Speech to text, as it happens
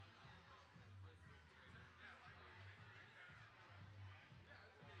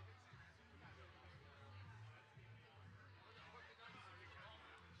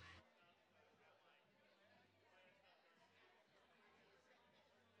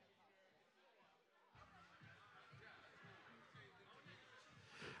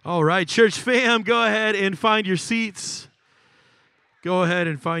All right, church fam, go ahead and find your seats. Go ahead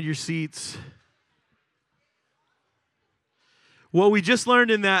and find your seats. What we just learned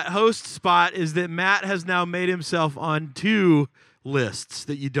in that host spot is that Matt has now made himself on two lists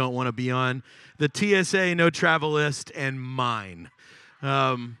that you don't want to be on. The TSA no travel list and mine.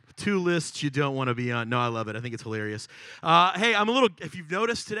 Two lists you don't want to be on. No, I love it. I think it's hilarious. Hey, if you've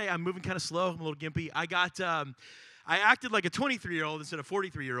noticed today, I'm moving kind of slow. I'm a little gimpy. I acted like a 23-year-old instead of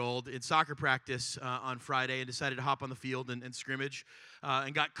 43-year-old in soccer practice on Friday and decided to hop on the field and scrimmage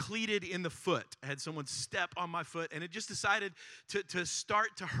and got cleated in the foot. I had someone step on my foot, and it just decided to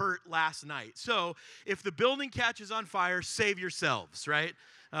start to hurt last night. So if the building catches on fire, save yourselves, right?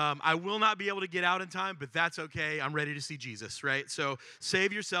 I will not be able to get out in time, but that's okay. I'm ready to see Jesus, right? So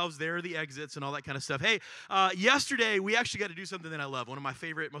save yourselves. There are the exits and all that kind of stuff. Hey, yesterday we actually got to do something that I love. One of my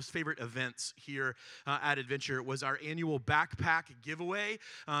most favorite events here at Adventure was our annual backpack giveaway.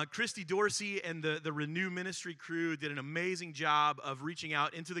 Christy Dorsey and the Renew Ministry crew did an amazing job of reaching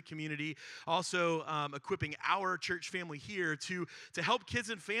out into the community, also equipping our church family here to help kids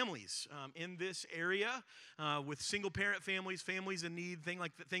and families in this area with single-parent families, families in need,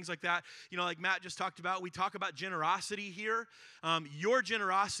 things like that. You know, like Matt just talked about, we talk about generosity here. Your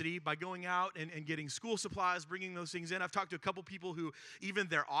generosity by going out and getting school supplies, bringing those things in. I've talked to a couple people who even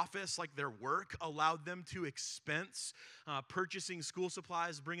their office, like their work, allowed them to expense purchasing school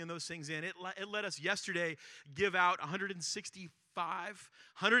supplies, bringing those things in. It let us yesterday give out 165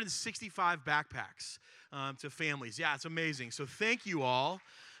 backpacks to families. Yeah, it's amazing. So thank you all.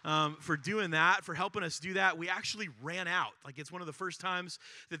 For doing that, for helping us do that. We actually ran out. Like, it's one of the first times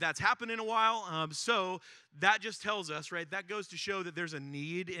that that's happened in a while. So that just tells us, right, that goes to show that there's a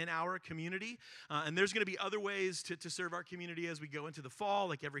need in our community. And there's going to be other ways to serve our community as we go into the fall.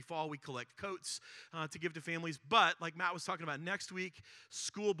 Like every fall, we collect coats to give to families. But like Matt was talking about next week,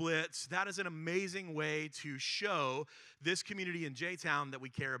 School Blitz, that is an amazing way to show this community in J-Town that we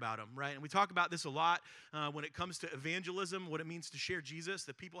care about them, right? And we talk about this a lot when it comes to evangelism, what it means to share Jesus,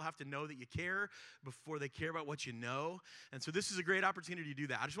 that people have to know that you care before they care about what you know. And so this is a great opportunity to do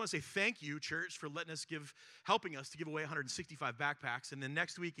that. I just want to say thank you, church, for helping us to give away 165 backpacks. And then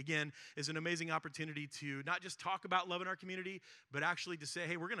next week, again, is an amazing opportunity to not just talk about loving our community, but actually to say,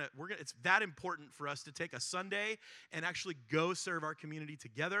 hey, we're gonna. It's that important for us to take a Sunday and actually go serve our community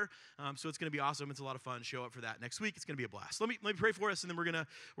together. So it's gonna be awesome. It's a lot of fun. Show up for that next week. It's gonna be a blast. Let me pray for us, and then we're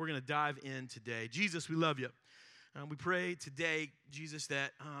gonna dive in today. Jesus, we love you. We pray today, Jesus,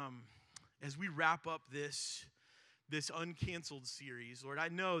 that as we wrap up this UnCanceled series, Lord, I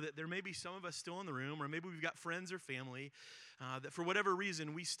know that there may be some of us still in the room, or maybe we've got friends or family that for whatever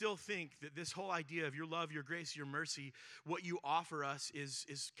reason, we still think that this whole idea of your love, your grace, your mercy, what you offer us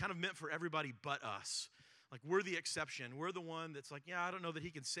is kind of meant for everybody but us. Like, we're the exception. We're the one that's like, yeah, I don't know that he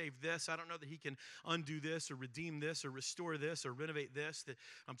can save this. I don't know that he can undo this or redeem this or restore this or renovate this. That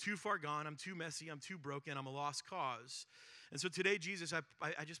I'm too far gone. I'm too messy. I'm too broken. I'm a lost cause. And so today, Jesus,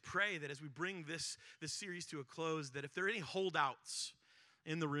 I just pray that as we bring this series to a close, that if there are any holdouts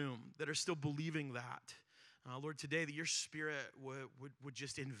in the room that are still believing that, Lord, today that your Spirit would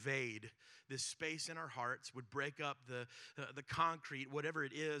just invade this space in our hearts, would break up the concrete, whatever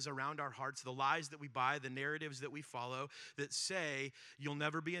it is around our hearts, the lies that we buy, the narratives that we follow that say you'll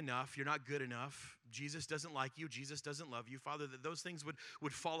never be enough, you're not good enough, Jesus doesn't like you, Jesus doesn't love you. Father, that those things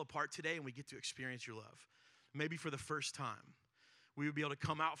would fall apart today and we get to experience your love. Maybe for the first time. We would be able to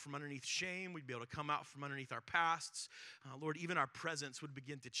come out from underneath shame. We'd be able to come out from underneath our pasts. Lord, even our presence would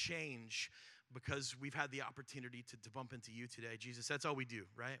begin to change because we've had the opportunity to bump into you today. Jesus, that's all we do,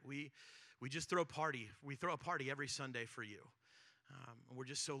 right? We just throw a party. We throw a party every Sunday for you. We're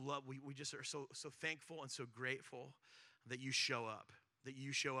just so we just are so thankful and so grateful that you show up. That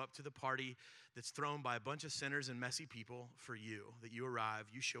you show up to the party that's thrown by a bunch of sinners and messy people for you. That you arrive,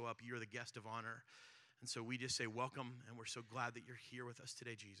 you show up, you're the guest of honor. And so we just say welcome, and we're so glad that you're here with us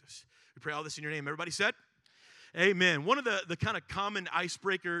today, Jesus. We pray all this in your name. Everybody said? Amen. One of the kind of common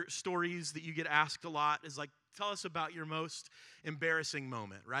icebreaker stories that you get asked a lot is like, tell us about your most embarrassing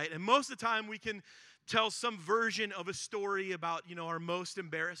moment, right? And most of the time we can tell some version of a story about, our most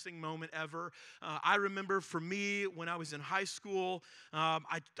embarrassing moment ever. I remember for me, when I was in high school,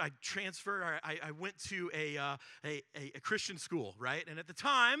 I transferred. I went to a Christian school, right? And at the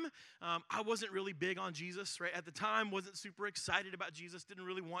time, I wasn't really big on Jesus, right? At the time, wasn't super excited about Jesus, didn't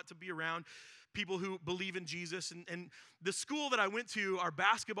really want to be around people who believe in Jesus. And the school that I went to, our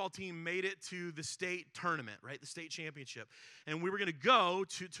basketball team made it to the state tournament, right? The state championship. And we were going to go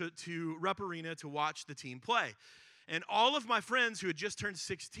to Rupp Arena to watch the team play. And all of my friends who had just turned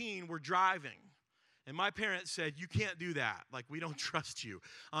 16 were driving. And my parents said, you can't do that. Like, we don't trust you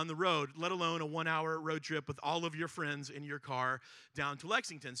on the road, let alone a 1-hour road trip with all of your friends in your car down to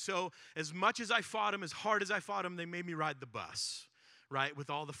Lexington. So as much as I fought them, as hard as I fought them, they made me ride the bus, right,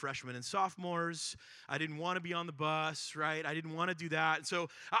 with all the freshmen and sophomores. I didn't want to be on the bus, right? I didn't want to do that. And so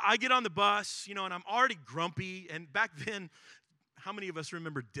I get on the bus, and I'm already grumpy. And back then, how many of us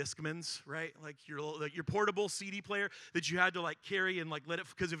remember Discmans, right? Like your portable CD player that you had to carry and let it,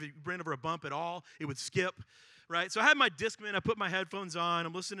 because if it ran over a bump at all, it would skip, right? So I had my Discman, I put my headphones on,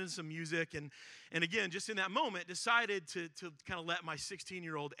 I'm listening to some music, and again, just in that moment, decided to kind of let my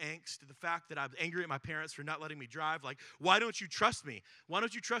 16-year-old angst, the fact that I was angry at my parents for not letting me drive, why don't you trust me? Why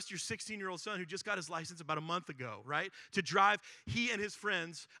don't you trust your 16-year-old son who just got his license about a month ago, right? To drive he and his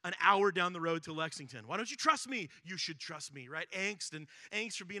friends an hour down the road to Lexington. Why don't you trust me? You should trust me, right?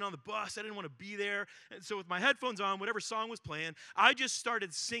 Angst for being on the bus. I didn't want to be there. And so with my headphones on, whatever song was playing, I just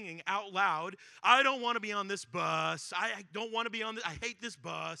started singing out loud, I don't want to be on this bus. I don't want to be on this. I hate this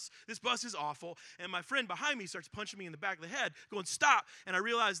bus. This bus is awful. And my friend behind me starts punching me in the back of the head, going, stop. And I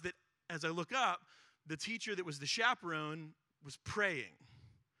realized that as I look up, the teacher that was the chaperone was praying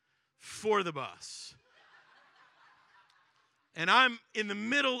for the bus. And I'm in the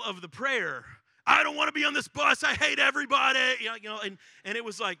middle of the prayer. I don't want to be on this bus. I hate everybody. And it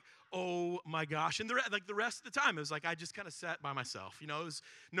was like, oh my gosh. And the rest of the time, it was like I just kind of sat by myself.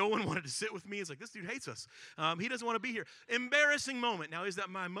 No one wanted to sit with me. It's like, this dude hates us. He doesn't want to be here. Embarrassing moment. Now, is that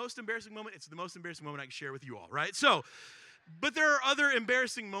my most embarrassing moment? It's the most embarrassing moment I can share with you all, right? So, but there are other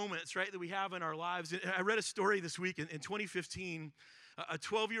embarrassing moments, right, that we have in our lives. I read a story this week in 2015. A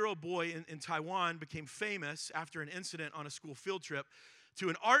 12-year-old boy in Taiwan became famous after an incident on a school field trip to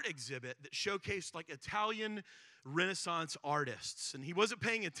an art exhibit that showcased Italian Renaissance artists. And he wasn't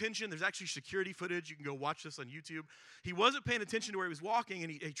paying attention. There's actually security footage. You can go watch this on YouTube. He wasn't paying attention to where he was walking,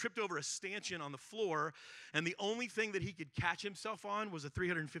 and he tripped over a stanchion on the floor, and the only thing that he could catch himself on was a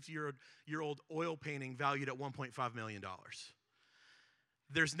 350-year-old oil painting valued at $1.5 million.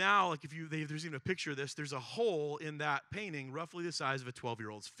 There's now, there's even a picture of this, there's a hole in that painting roughly the size of a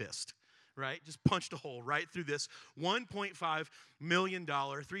 12-year-old's fist, right? Just punched a hole right through this $1.5 million,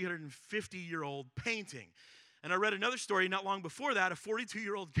 350-year-old painting. And I read another story not long before that. A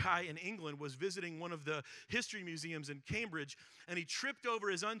 42-year-old guy in England was visiting one of the history museums in Cambridge, and he tripped over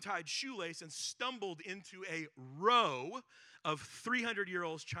his untied shoelace and stumbled into a row of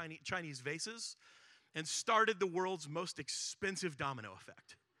 300-year-old Chinese vases and started the world's most expensive domino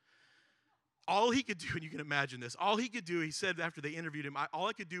effect. All he could do, and you can imagine this, all he could do, he said after they interviewed him, all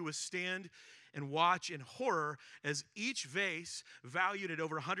I could do was stand and watch in horror as each vase, valued at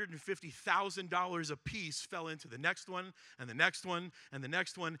over $150,000 a piece, fell into the next one, and the next one, and the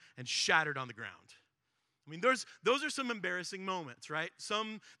next one, and shattered on the ground. I mean, those are some embarrassing moments, right?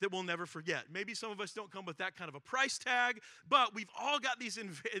 Some that we'll never forget. Maybe some of us don't come with that kind of a price tag, but we've all got these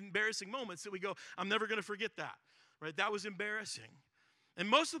embarrassing moments that we go, I'm never going to forget that, right? That was embarrassing. And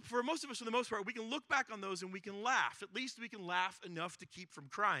for most of us, for the most part, we can look back on those and we can laugh. At least we can laugh enough to keep from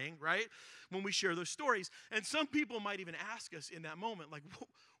crying, right, when we share those stories. And some people might even ask us in that moment,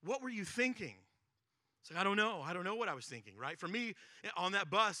 what were you thinking? It's like, I don't know. I don't know what I was thinking, right? For me, on that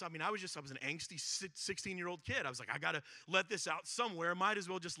bus, I was an angsty 16-year-old kid. I was like, I got to let this out somewhere. Might as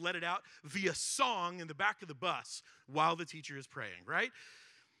well just let it out via song in the back of the bus while the teacher is praying, right?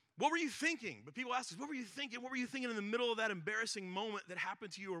 What were you thinking? But people ask us, what were you thinking? What were you thinking in the middle of that embarrassing moment that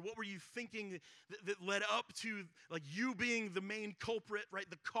happened to you? Or what were you thinking that led up to you being the main culprit, right?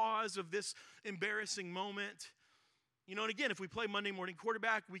 The cause of this embarrassing moment. And again, if we play Monday morning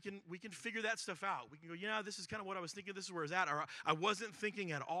quarterback, we can figure that stuff out. We can go, this is kind of what I was thinking. This is where it's at. Or I wasn't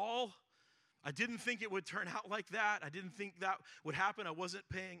thinking at all. I didn't think it would turn out like that. I didn't think that would happen. I wasn't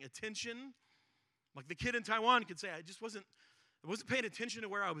paying attention. Like the kid in Taiwan could say, I wasn't paying attention to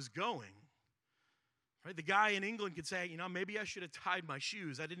where I was going. Right? The guy in England could say, maybe I should have tied my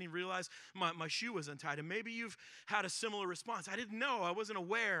shoes. I didn't even realize my shoe was untied. And maybe you've had a similar response. I didn't know. I wasn't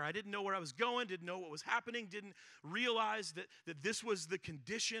aware. I didn't know where I was going, didn't know what was happening, didn't realize that this was the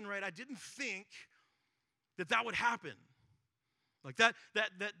condition, right? I didn't think that would happen. Like that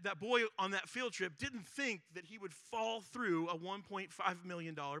boy on that field trip didn't think that he would fall through a $1.5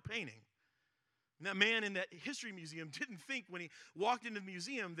 million painting. And that man in that history museum didn't think when he walked into the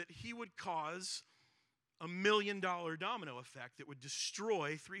museum that he would cause $1 million domino effect that would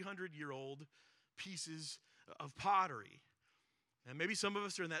destroy 300-year-old pieces of pottery. And maybe some of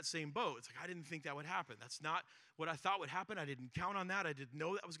us are in that same boat. It's like, I didn't think that would happen. That's not what I thought would happen. I didn't count on that. I didn't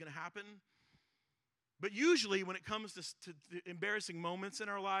know that was going to happen. But usually when it comes to embarrassing moments in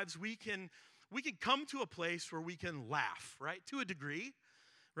our lives, we can come to a place where we can laugh, right, to a degree.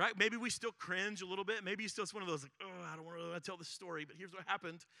 right? Maybe we still cringe a little bit. Maybe it's still one of those like, oh, I don't really want to tell this story, but here's what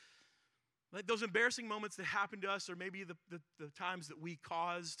happened. Like those embarrassing moments that happened to us, or maybe the times that we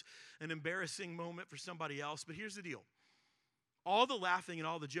caused an embarrassing moment for somebody else. But here's the deal. All the laughing and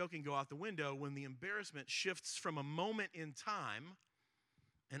all the joking go out the window when the embarrassment shifts from a moment in time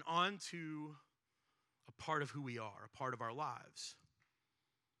and onto a part of who we are, a part of our lives.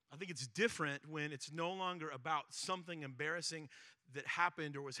 I think it's different when it's no longer about something embarrassing that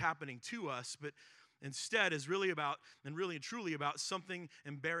happened or was happening to us, but instead is really about, and really and truly about, something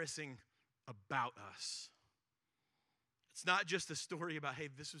embarrassing about us. It's not just a story about, hey,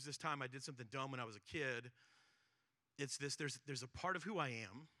 this was this time I did something dumb when I was a kid. It's this, there's a part of who I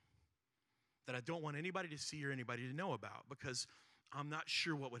am that I don't want anybody to see or anybody to know about because I'm not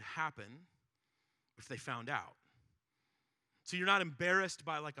sure what would happen if they found out. So you're not embarrassed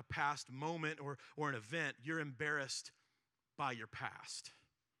by like a past moment or an event. You're embarrassed by your past.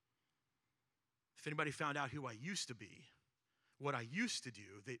 If anybody found out who I used to be, what I used to do,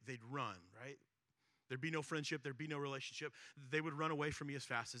 they'd run, right? There'd be no friendship. There'd be no relationship. They would run away from me as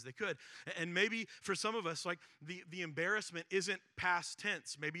fast as they could. And maybe for some of us, like the embarrassment isn't past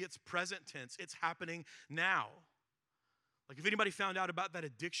tense. Maybe it's present tense. It's happening now. Like if anybody found out about that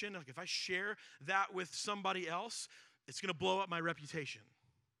addiction, like if I share that with somebody else, it's going to blow up my reputation.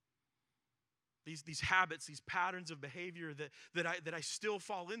 These habits, these patterns of behavior that I still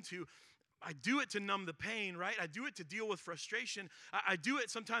fall into, I do it to numb the pain, right? I do it to deal with frustration. I do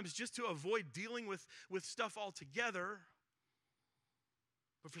it sometimes just to avoid dealing with stuff altogether.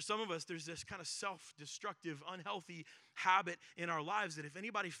 But for some of us, there's this kind of self-destructive, unhealthy habit in our lives that if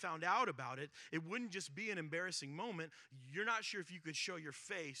anybody found out about it, it wouldn't just be an embarrassing moment. You're not sure if you could show your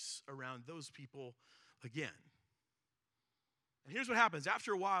face around those people again. And here's what happens.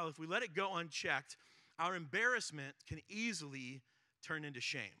 After a while, if we let it go unchecked, our embarrassment can easily turn into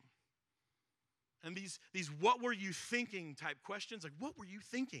shame. And these what were you thinking type questions, like what were you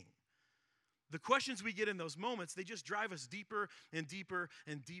thinking? The questions we get in those moments, they just drive us deeper and deeper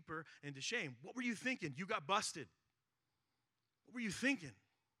and deeper into shame. What were you thinking? You got busted. What were you thinking?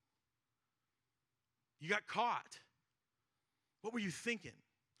 You got caught. What were you thinking?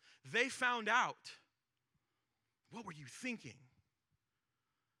 They found out. What were you thinking?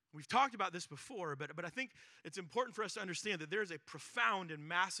 We've talked about this before, but I think it's important for us to understand that there's a profound and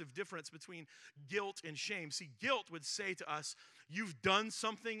massive difference between guilt and shame. See, guilt would say to us, you've done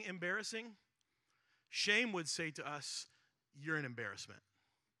something embarrassing. Shame would say to us, you're an embarrassment.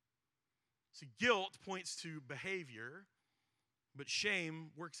 See, guilt points to behavior, but shame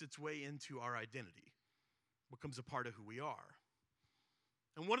works its way into our identity, becomes a part of who we are.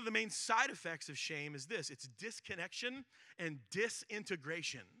 And one of the main side effects of shame is this. It's disconnection and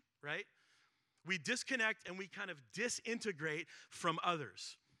disintegration, right? We disconnect and we kind of disintegrate from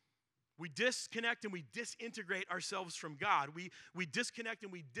others. We disconnect and we disintegrate ourselves from God. We disconnect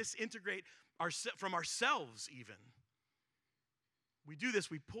and we disintegrate from ourselves even. We do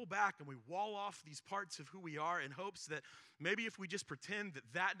this, we pull back and we wall off these parts of who we are in hopes that maybe if we just pretend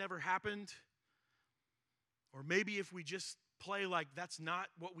that never happened, or maybe if we just play like that's not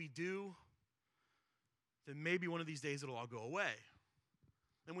what we do, then maybe one of these days it'll all go away.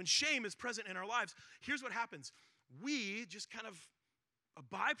 And when shame is present in our lives, here's what happens. We just kind of, a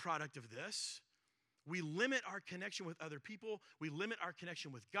byproduct of this, we limit our connection with other people, we limit our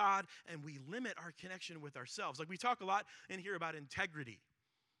connection with God, and we limit our connection with ourselves. Like we talk a lot in here about integrity.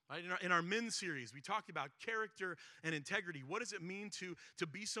 Right? In our men's series, we talked about character and integrity. What does it mean to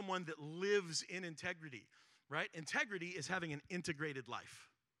be someone that lives in integrity? Right? Integrity is having an integrated life.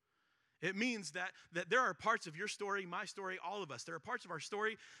 It means that there are parts of your story, my story, all of us. There are parts of our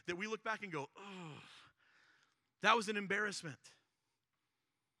story that we look back and go, oh, that was an embarrassment.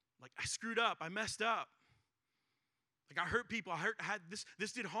 Like I screwed up, I messed up. Like I hurt people,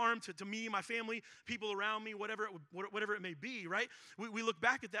 this did harm to me, my family, people around me, whatever it may be, right? We look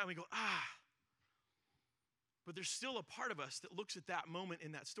back at that and we go, But there's still a part of us that looks at that moment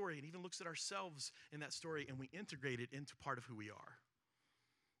in that story and even looks at ourselves in that story, and we integrate it into part of who we are.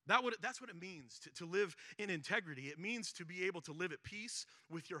 That's what it means to live in integrity. It means to be able to live at peace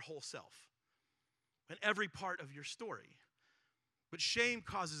with your whole self and every part of your story. But shame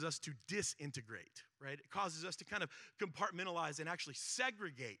causes us to disintegrate, right? It causes us to kind of compartmentalize and actually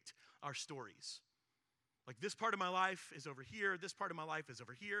segregate our stories. Like this part of my life is over here, this part of my life is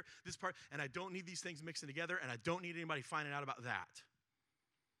over here, this part, and I don't need these things mixing together, and I don't need anybody finding out about that.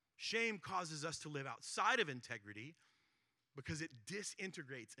 Shame causes us to live outside of integrity because it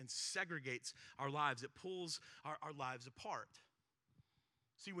disintegrates and segregates our lives. It pulls our lives apart.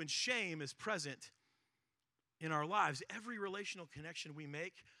 See, when shame is present, in our lives, every relational connection we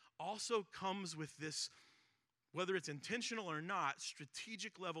make also comes with this, whether it's intentional or not,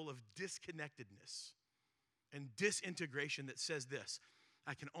 strategic level of disconnectedness and disintegration that says this: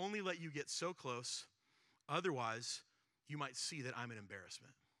 I can only let you get so close, otherwise you might see that I'm an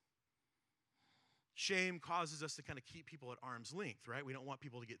embarrassment. Shame causes us to kind of keep people at arm's length, right? We don't want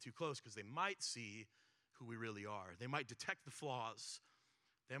people to get too close because they might see who we really are. They might detect the flaws.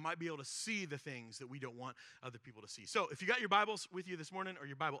 They might be able to see the things that we don't want other people to see. So if you got your Bibles with you this morning or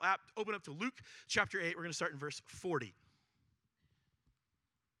your Bible app, open up to Luke chapter 8. We're going to start in verse 40.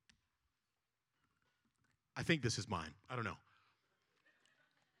 I think this is mine. I don't know.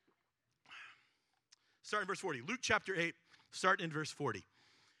 Start in verse 40. Luke chapter 8, start in verse 40.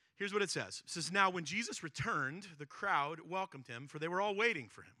 Here's what it says. It says, now when Jesus returned, the crowd welcomed him, for they were all waiting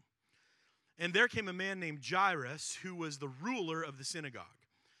for him. And there came a man named Jairus, who was the ruler of the synagogue.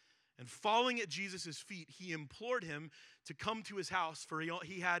 And falling at Jesus' feet, he implored him to come to his house, for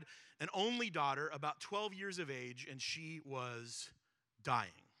he had an only daughter, about 12 years of age, and she was dying.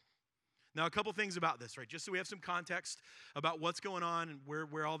 Now, a couple things about this, right? Just so we have some context about what's going on and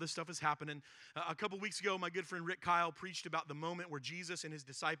where all this stuff is happening. A couple weeks ago, my good friend Rick Kyle preached about the moment where Jesus and his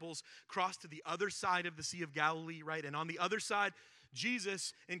disciples crossed to the other side of the Sea of Galilee, right? And on the other side,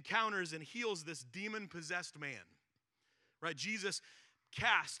 Jesus encounters and heals this demon-possessed man, right? Jesus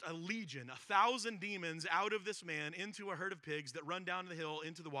cast a legion, 1,000 demons out of this man into a herd of pigs that run down the hill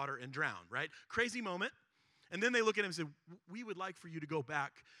into the water and drown, right? Crazy moment. And then they look at him and say, we would like for you to go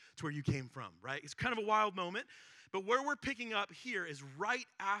back to where you came from, right? It's kind of a wild moment. But where we're picking up here is right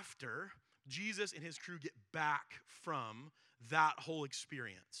after Jesus and his crew get back from that whole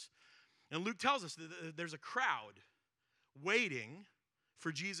experience. And Luke tells us that there's a crowd waiting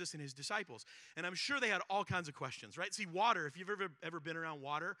for Jesus and his disciples. And I'm sure they had all kinds of questions, right? See, water, if you've ever been around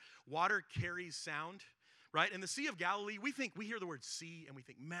water, water carries sound, right? In the Sea of Galilee, we hear the word sea and we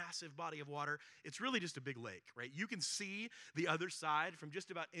think massive body of water. It's really just a big lake, right? You can see the other side from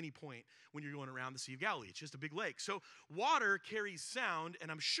just about any point when you're going around the Sea of Galilee. It's just a big lake. So water carries sound, and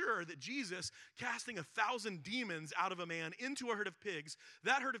I'm sure that Jesus casting 1,000 demons out of a man into a herd of pigs,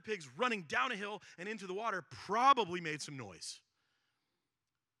 that herd of pigs running down a hill and into the water probably made some noise.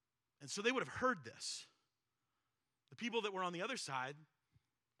 And so they would have heard this. The people that were on the other side,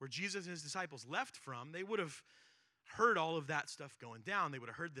 where Jesus and his disciples left from, they would have heard all of that stuff going down. They would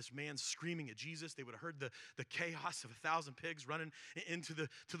have heard this man screaming at Jesus. They would have heard the chaos of 1,000 pigs running into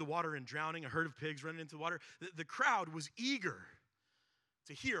the water and drowning, a herd of pigs running into the water. The crowd was eager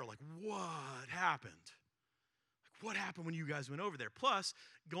to hear, like, what happened? Like, what happened when you guys went over there? Plus,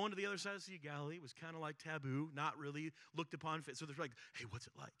 going to the other side of the Sea of Galilee was kind of like taboo, not really looked upon fit. So they're like, hey, what's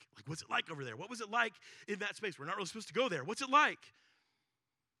it like? Like, what's it like over there? What was it like in that space? We're not really supposed to go there. What's it like?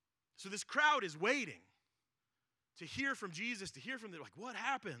 So this crowd is waiting to hear from Jesus, to hear from them, like, what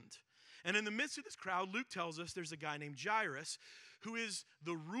happened? And in the midst of this crowd, Luke tells us there's a guy named Jairus who is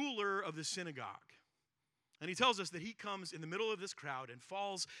the ruler of the synagogue. And he tells us that he comes in the middle of this crowd and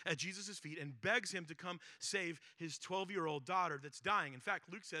falls at Jesus' feet and begs him to come save his 12-year-old daughter that's dying. In fact,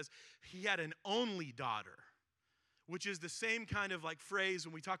 Luke says he had an only daughter, which is the same kind of like phrase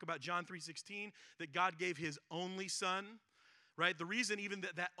when we talk about John 3:16, that God gave his only son, right? The reason even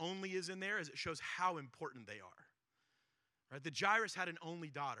that only is in there is it shows how important they are, right? That Jairus had an only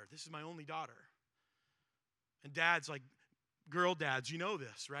daughter. This is my only daughter. And dads, like girl dads, you know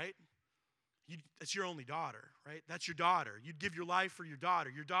this, right? That's your only daughter, right? That's your daughter. You'd give your life for your daughter.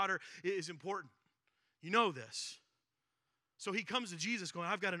 Your daughter is important. You know this. So he comes to Jesus going,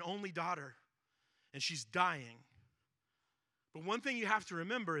 I've got an only daughter, and she's dying. But one thing you have to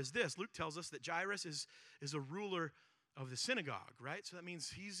remember is this. Luke tells us that Jairus is a ruler of the synagogue, right? So that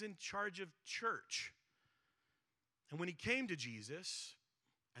means he's in charge of church. And when he came to Jesus,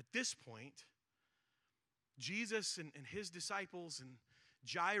 at this point, Jesus and his disciples and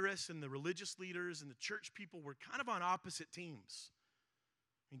Jairus and the religious leaders and the church people were kind of on opposite teams.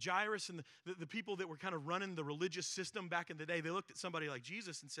 I mean, Jairus and the people that were kind of running the religious system back in the day, they looked at somebody like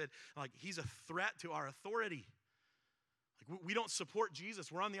Jesus and said, like, he's a threat to our authority. Like, we don't support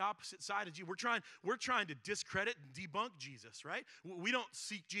Jesus. We're on the opposite side of you. We're trying to discredit and debunk Jesus, right? We don't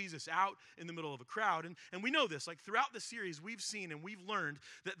seek Jesus out in the middle of a crowd. And we know this. Like, throughout the series, we've seen and we've learned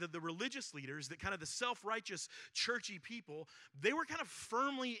that the religious leaders, that kind of the self-righteous, churchy people, they were kind of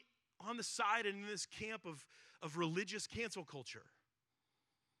firmly on the side and in this camp of religious cancel culture.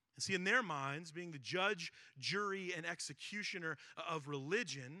 And see, in their minds, being the judge, jury, and executioner of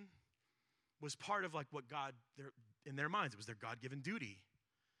religion was part of like what God, in their minds, it was their God-given duty.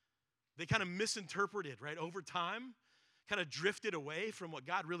 They kind of misinterpreted, right, over time, kind of drifted away from what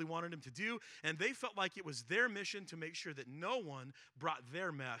God really wanted him to do, and they felt like it was their mission to make sure that no one brought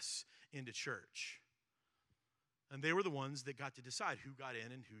their mess into church. And they were the ones that got to decide who got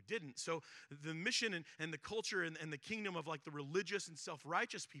in and who didn't. So the mission and the culture and the kingdom of like the religious and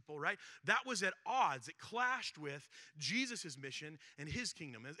self-righteous people, right? That was at odds. It clashed with Jesus' mission and his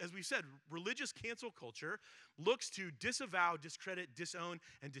kingdom. As we said, religious cancel culture looks to disavow, discredit, disown,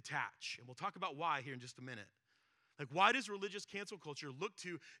 and detach. And we'll talk about why here in just a minute. Like, why does religious cancel culture look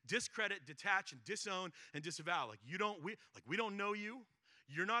to discredit, detach, and disown and disavow? Like, we don't know you.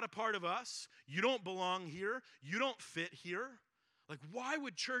 You're not a part of us. You don't belong here. You don't fit here. Like, why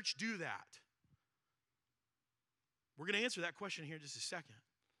would church do that? We're going to answer that question here in just a second.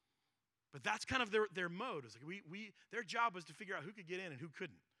 But that's kind of their mode. It's like their job was to figure out who could get in and who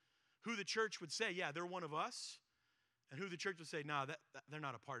couldn't. Who the church would say, yeah, they're one of us, and who the church would say, nah, they're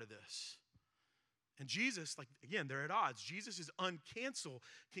not a part of this. And Jesus, like, again, they're at odds. Jesus' uncancel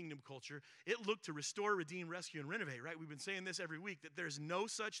kingdom culture, it looked to restore, redeem, rescue, and renovate, right? We've been saying this every week, that there's no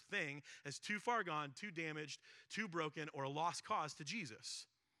such thing as too far gone, too damaged, too broken, or a lost cause to Jesus.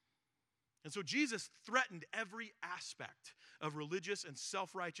 And so Jesus threatened every aspect of religious and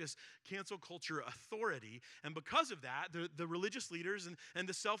self-righteous cancel culture authority. And because of that, the religious leaders and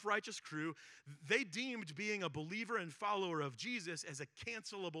the self-righteous crew, they deemed being a believer and follower of Jesus as a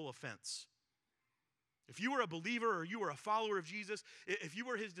cancelable offense. If you were a believer or you were a follower of Jesus, if you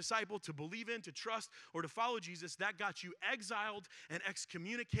were his disciple to believe in, to trust, or to follow Jesus, that got you exiled and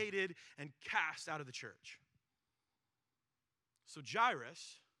excommunicated and cast out of the church. So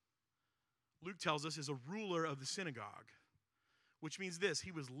Jairus, Luke tells us, is a ruler of the synagogue, which means this: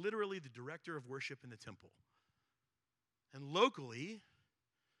 he was literally the director of worship in the temple. And locally,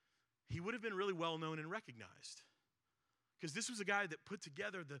 he would have been really well known and recognized. Because this was a guy that put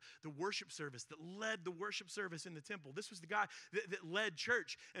together the worship service, that led the worship service in the temple. This was the guy that led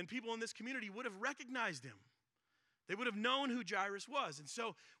church. And people in this community would have recognized him. They would have known who Jairus was. And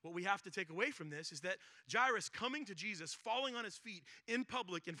so what we have to take away from this is that Jairus coming to Jesus, falling on his feet in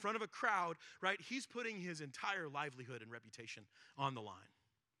public in front of a crowd, right? He's putting his entire livelihood and reputation on the line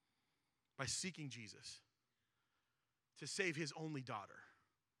by seeking Jesus to save his only daughter.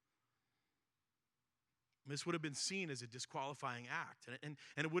 This would have been seen as a disqualifying act, and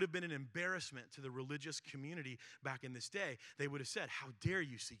it would have been an embarrassment to the religious community back in this day. They would have said, how dare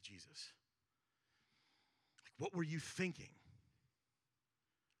you seek Jesus? Like, what were you thinking?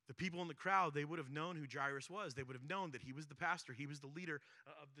 The people in the crowd, they would have known who Jairus was. They would have known that he was the pastor. He was the leader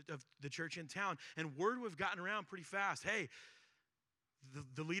of the church in town. And word would have gotten around pretty fast. Hey,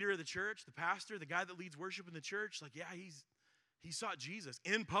 the leader of the church, the pastor, the guy that leads worship in the church, like, yeah, he sought Jesus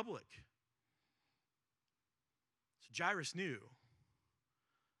in public. So Jairus knew,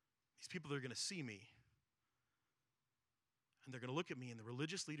 these people are going to see me, and they're going to look at me, and the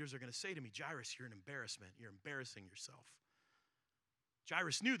religious leaders are going to say to me, Jairus, you're an embarrassment. You're embarrassing yourself.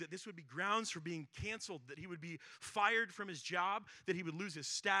 Jairus knew that this would be grounds for being canceled, that he would be fired from his job, that he would lose his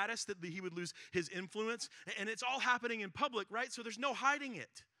status, that he would lose his influence. And it's all happening in public, right? So there's no hiding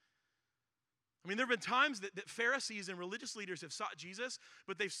it. I mean, there have been times that Pharisees and religious leaders have sought Jesus,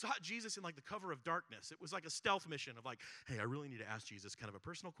 but they've sought Jesus in like the cover of darkness. It was like a stealth mission of like, hey, I really need to ask Jesus kind of a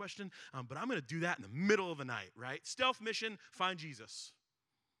personal question, but I'm going to do that in the middle of the night, right? Stealth mission, find Jesus.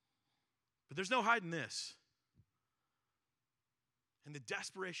 But there's no hiding this. And the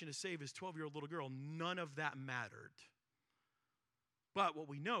desperation to save his 12-year-old little girl, none of that mattered. But what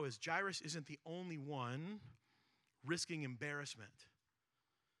we know is Jairus isn't the only one risking embarrassment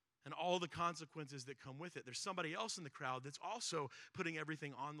and all the consequences that come with it. There's somebody else in the crowd that's also putting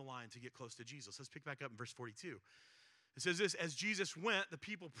everything on the line to get close to Jesus. Let's pick back up in verse 42. It says this: as Jesus went, the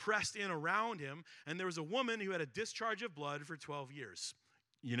people pressed in around him, and there was a woman who had a discharge of blood for 12 years.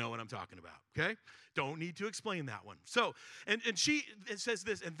 You know what I'm talking about, okay? Don't need to explain that one. So, and it says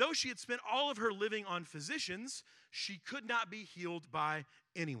this: and though she had spent all of her living on physicians, she could not be healed by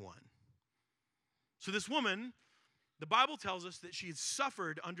anyone. So this woman, the Bible tells us that she had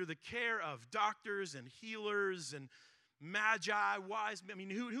suffered under the care of doctors and healers and magi, wise men. I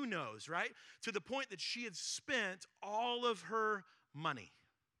mean, who knows, right? To the point that she had spent all of her money,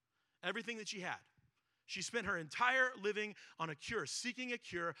 everything that she had. She spent her entire living on a cure, seeking a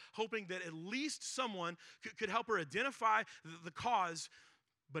cure, hoping that at least someone could help her identify the cause,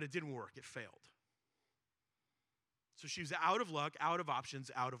 but it didn't work. It failed. So she was out of luck, out of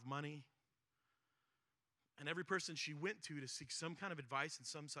options, out of money. And every person she went to seek some kind of advice and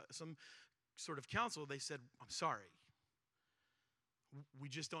some sort of counsel, they said, I'm sorry. We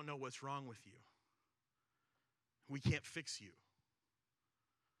just don't know what's wrong with you. We can't fix you.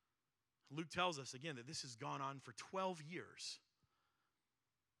 Luke tells us, again, that this has gone on for 12 years.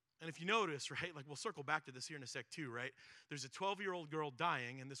 And if you notice, right, like we'll circle back to this here in a sec too, right? There's a 12-year-old girl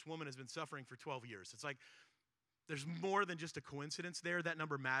dying, and this woman has been suffering for 12 years. It's like there's more than just a coincidence there. That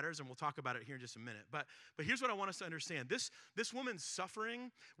number matters, and we'll talk about it here in just a minute. But here's what I want us to understand. This woman's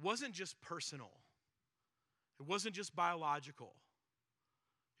suffering wasn't just personal. It wasn't just biological.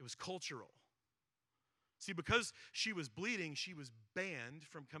 It was cultural. See, because she was bleeding, she was banned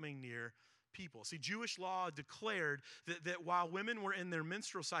from coming near people. See, Jewish law declared that while women were in their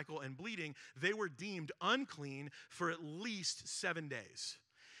menstrual cycle and bleeding, they were deemed unclean for at least 7 days.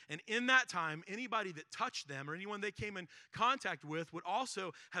 And in that time, anybody that touched them or anyone they came in contact with would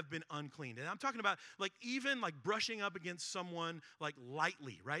also have been unclean. And I'm talking about even brushing up against someone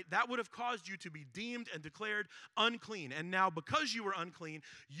lightly, right? That would have caused you to be deemed and declared unclean. And now because you were unclean,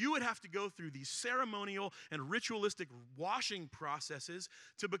 you would have to go through these ceremonial and ritualistic washing processes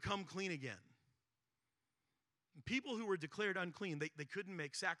to become clean again. People who were declared unclean, they couldn't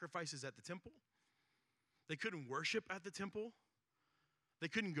make sacrifices at the temple. They couldn't worship at the temple. They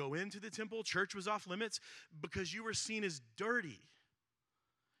couldn't go into the temple. Church was off limits because you were seen as dirty.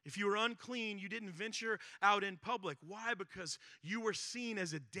 If you were unclean, you didn't venture out in public. Why? Because you were seen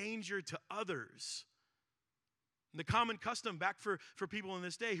as a danger to others. And the common custom back for people in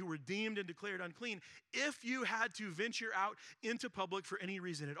this day who were deemed and declared unclean, if you had to venture out into public for any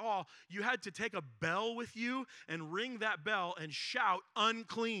reason at all, you had to take a bell with you and ring that bell and shout,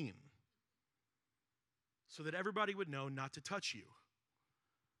 "Unclean," so that everybody would know not to touch you.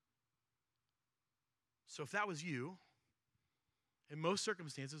 So if that was you, in most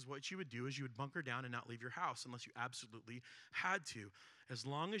circumstances, what you would do is you would bunker down and not leave your house unless you absolutely had to. As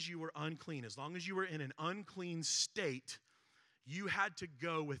long as you were unclean, as long as you were in an unclean state, you had to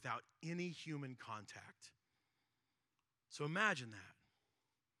go without any human contact. So imagine that.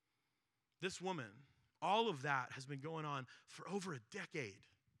 This woman, all of that has been going on for over a decade.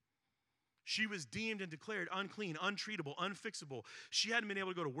 She was deemed and declared unclean, untreatable, unfixable. She hadn't been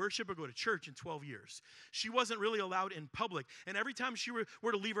able to go to worship or go to church in 12 years. She wasn't really allowed in public. And every time she were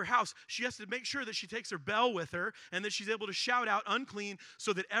to leave her house, she has to make sure that she takes her bell with her and that she's able to shout out unclean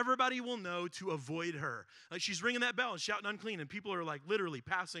so that everybody will know to avoid her. Like she's ringing that bell and shouting unclean, and people are literally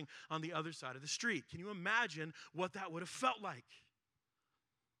passing on the other side of the street. Can you imagine what that would have felt like?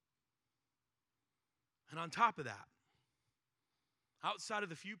 And on top of that, outside of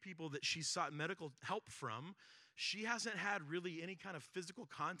the few people that she sought medical help from, she hasn't had really any kind of physical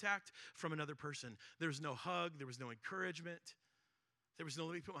contact from another person. There was no hug. There was no encouragement. There was no,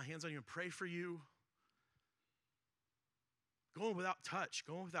 "Let me put my hands on you and pray for you." Going without touch,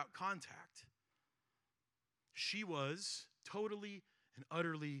 going without contact. She was totally and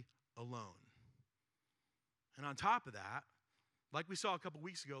utterly alone. And on top of that, like we saw a couple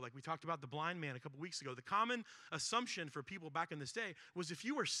weeks ago, like we talked about the blind man a couple weeks ago, the common assumption for people back in this day was if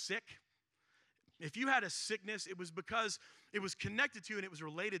you were sick, if you had a sickness, it was because it was connected to and it was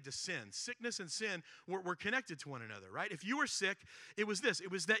related to sin. Sickness and sin were connected to one another, right? If you were sick, it was this. It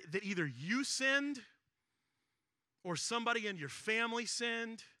was that either you sinned or somebody in your family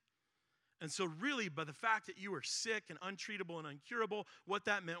sinned. And so really, by the fact that you were sick and untreatable and uncurable, what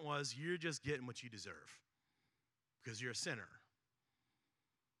that meant was you're just getting what you deserve because you're a sinner.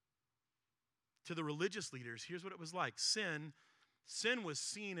 To the religious leaders, here's what it was like. Sin was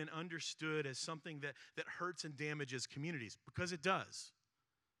seen and understood as something that hurts and damages communities, because it does.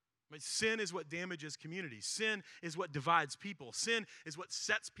 Right? Sin is what damages communities. Sin is what divides people. Sin is what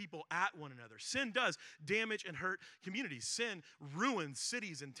sets people at one another. Sin does damage and hurt communities. Sin ruins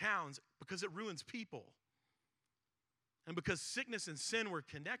cities and towns because it ruins people. And because sickness and sin were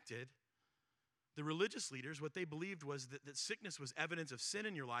connected, the religious leaders, what they believed was that sickness was evidence of sin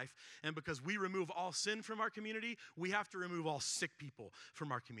in your life, and because we remove all sin from our community, we have to remove all sick people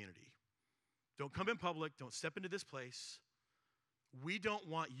from our community. Don't come in public. Don't step into this place. We don't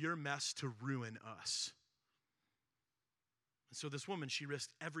want your mess to ruin us. And so this woman, she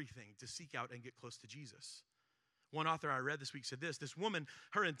risked everything to seek out and get close to Jesus. One author I read this week said this woman,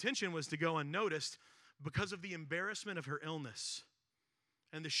 her intention was to go unnoticed because of the embarrassment of her illness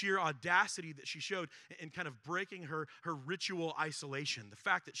and the sheer audacity that she showed in kind of breaking her ritual isolation. The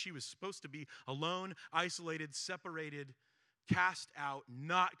fact that she was supposed to be alone, isolated, separated, cast out,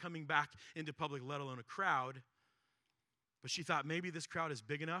 not coming back into public, let alone a crowd. But she thought maybe this crowd is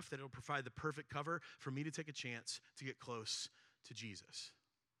big enough that it'll provide the perfect cover for me to take a chance to get close to Jesus.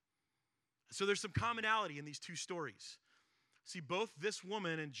 So there's some commonality in these two stories. See, both this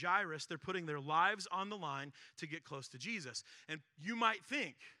woman and Jairus, they're putting their lives on the line to get close to Jesus. And you might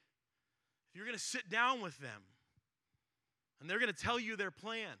think, if you're going to sit down with them and they're going to tell you their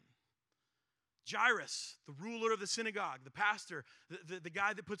plan, Jairus, the ruler of the synagogue, the pastor, the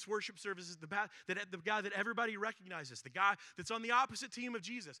guy that puts worship services, the guy that everybody recognizes, the guy that's on the opposite team of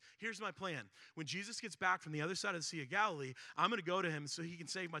Jesus. Here's my plan. When Jesus gets back from the other side of the Sea of Galilee, I'm going to go to him so he can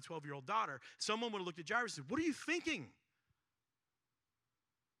save my 12-year-old daughter. Someone would have looked at Jairus and said, what are you thinking?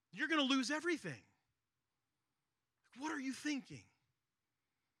 You're going to lose everything. What are you thinking?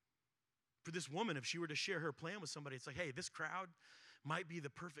 For this woman, if she were to share her plan with somebody, it's like, hey, this crowd might be the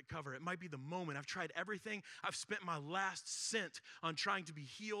perfect cover. It might be the moment. I've tried everything. I've spent my last cent on trying to be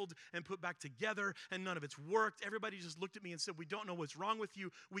healed and put back together, and none of it's worked. Everybody just looked at me and said, we don't know what's wrong with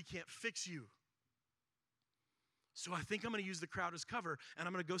you. We can't fix you. So I think I'm going to use the crowd as cover, and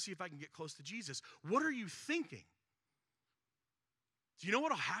I'm going to go see if I can get close to Jesus. What are you thinking? Do you know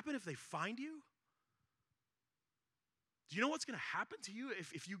what will happen if they find you? Do you know what's going to happen to you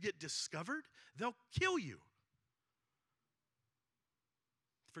if you get discovered? They'll kill you.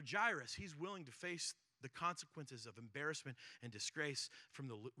 For Jairus, he's willing to face the consequences of embarrassment and disgrace from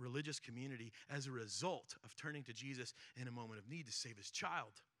the religious community as a result of turning to Jesus in a moment of need to save his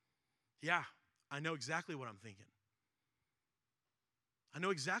child. Yeah, I know exactly what I'm thinking. I know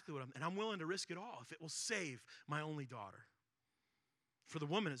exactly and I'm willing to risk it all if it will save my only daughter. For the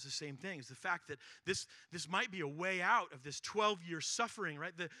woman, it's the same thing. It's the fact that this might be a way out of this 12-year suffering,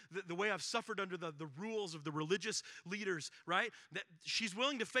 right? The way I've suffered under the rules of the religious leaders, right? That she's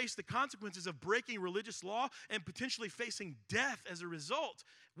willing to face the consequences of breaking religious law and potentially facing death as a result.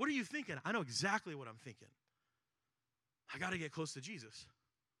 What are you thinking? I know exactly what I'm thinking. I got to get close to Jesus.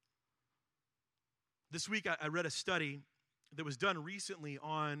 This week, I read a study that was done recently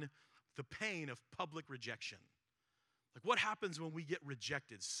on the pain of public rejection. Like what happens when we get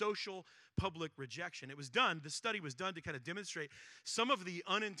rejected? Social public rejection. This study was done to kind of demonstrate some of the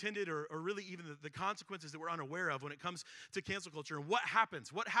unintended or really even the consequences that we're unaware of when it comes to cancel culture. And what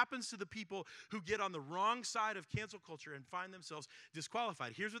happens? What happens to the people who get on the wrong side of cancel culture and find themselves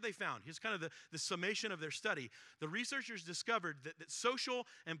disqualified? Here's what they found. Here's kind of the summation of their study. The researchers discovered that social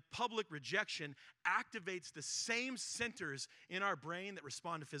and public rejection activates the same centers in our brain that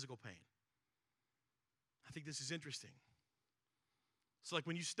respond to physical pain. I think this is interesting. So like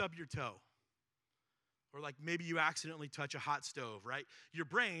when you stub your toe, or like maybe you accidentally touch a hot stove, right? Your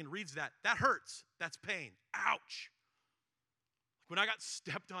brain reads that. That hurts. That's pain. Ouch. When I got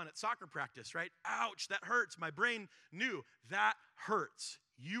stepped on at soccer practice, right? Ouch, that hurts. My brain knew that hurts.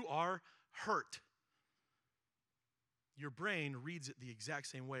 You are hurt. Your brain reads it the exact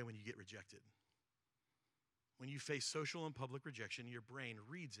same way when you get rejected. When you face social and public rejection, your brain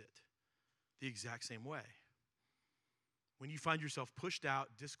reads it the exact same way. When you find yourself pushed out,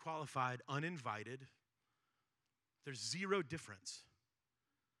 disqualified, uninvited, there's zero difference.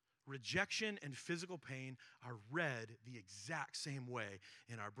 Rejection and physical pain are read the exact same way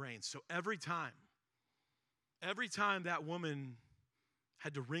in our brains. So every time that woman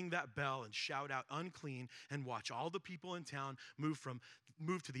had to ring that bell and shout out unclean and watch all the people in town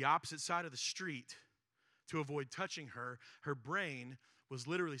move to the opposite side of the street to avoid touching her, her brain was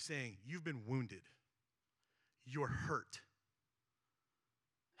literally saying, you've been wounded. You're hurt.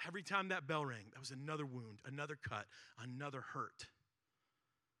 Every time that bell rang, that was another wound, another cut, another hurt.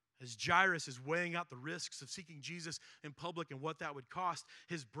 As Jairus is weighing out the risks of seeking Jesus in public and what that would cost,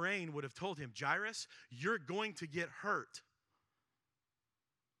 his brain would have told him, Jairus, you're going to get hurt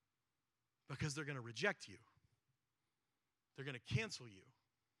because they're going to reject you. They're going to cancel you.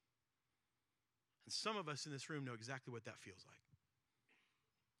 And some of us in this room know exactly what that feels like.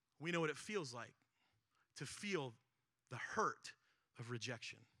 We know what it feels like to feel the hurt of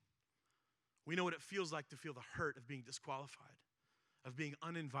rejection. We know what it feels like to feel the hurt of being disqualified, of being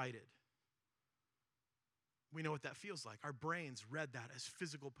uninvited. We know what that feels like. Our brains read that as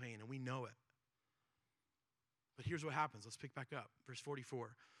physical pain, and we know it. But here's what happens. Let's pick back up. Verse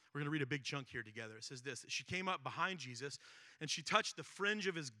 44. We're going to read a big chunk here together. It says this. She came up behind Jesus, and she touched the fringe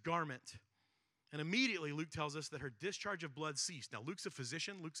of his garment. And immediately, Luke tells us that her discharge of blood ceased. Now, Luke's a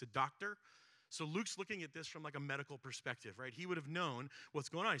physician. Luke's a doctor. So Luke's looking at this from like a medical perspective, right? He would have known what's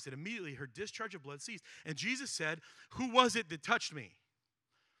going on. He said, immediately her discharge of blood ceased. And Jesus said, who was it that touched me?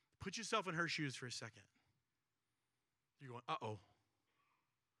 Put yourself in her shoes for a second. You're going, uh-oh.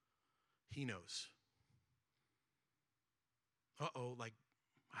 He knows. Uh-oh, like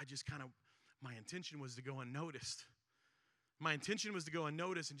my intention was to go unnoticed. My intention was to go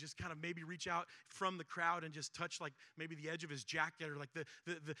unnoticed and just kind of maybe reach out from the crowd and just touch like maybe the edge of his jacket or like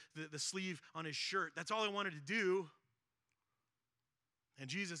the sleeve on his shirt. That's all I wanted to do. And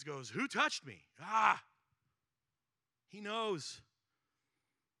Jesus goes, who touched me? He knows.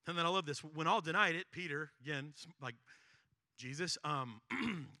 And then I love this. When all denied it, Peter, again, like, Jesus,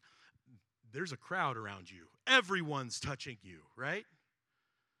 there's a crowd around you. Everyone's touching you, right?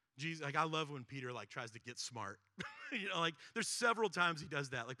 Jesus, like I love when Peter like tries to get smart. Like there's several times he does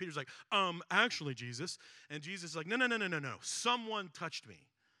that. Like Peter's like, actually, Jesus. And Jesus is like, no. Someone touched me.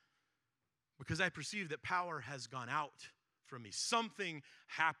 Because I perceive that power has gone out from me. Something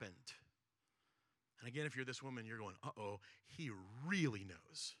happened. And again, if you're this woman, you're going, uh-oh, he really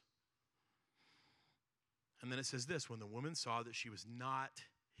knows. And then it says this, when the woman saw that she was not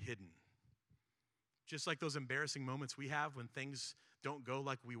hidden. Just like those embarrassing moments we have when things don't go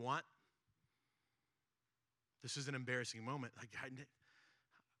like we want. This is an embarrassing moment. Like I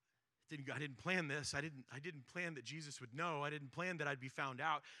didn't plan this. I didn't plan that Jesus would know. I didn't plan that I'd be found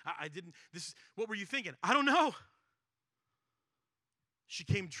out. What were you thinking? I don't know. She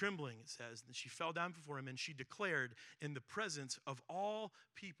came trembling, it says, and she fell down before him, and she declared in the presence of all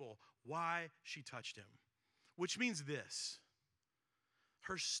people why she touched him. Which means this.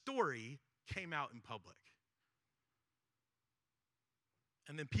 Her story came out in public.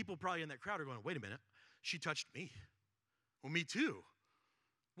 And then people probably in that crowd are going, wait a minute, she touched me. Well, me too.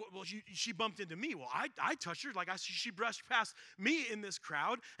 Well, she bumped into me. Well, I touched her. She brushed past me in this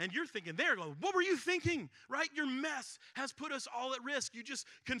crowd. And you're thinking, they're going, what were you thinking? Right? Your mess has put us all at risk. You just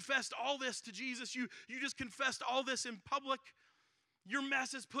confessed all this to Jesus. You just confessed all this in public. Your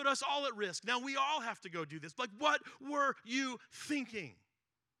mess has put us all at risk. Now we all have to go do this. Like, what were you thinking?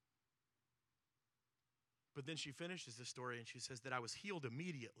 But then she finishes the story and she says that I was healed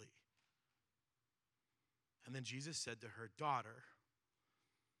immediately. And then Jesus said to her, daughter,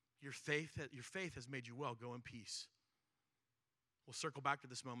 your faith has made you well. Go in peace. We'll circle back to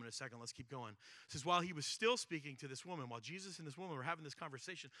this moment in a second. Let's keep going. It says, while he was still speaking to this woman, while Jesus and this woman were having this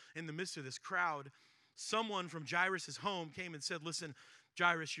conversation in the midst of this crowd, someone from Jairus' home came and said, listen,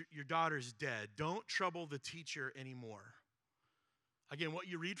 Jairus, your daughter's dead. Don't trouble the teacher anymore. Again, what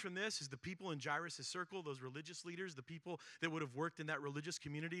you read from this is the people in Jairus' circle, those religious leaders, the people that would have worked in that religious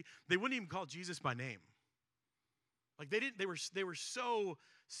community, they wouldn't even call Jesus by name. Like they were so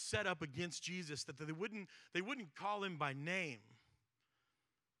set up against Jesus that they wouldn't call him by name.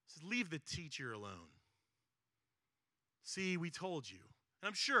 It says, leave the teacher alone. See, we told you. And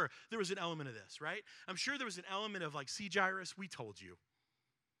I'm sure there was an element of this, right? I'm sure there was an element of like, see, Jairus, we told you.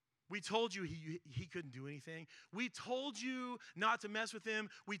 We told you he couldn't do anything. We told you not to mess with him.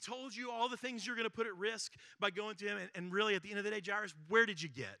 We told you all the things you're going to put at risk by going to him. And really, at the end of the day, Jairus, where did you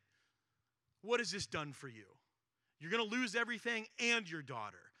get? What has this done for you? You're going to lose everything and your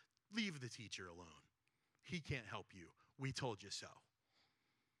daughter. Leave the teacher alone. He can't help you. We told you so.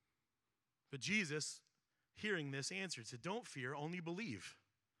 But Jesus, hearing this, answered, said, don't fear, only believe,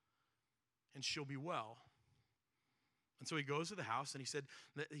 and she'll be well. And so he goes to the house, and he said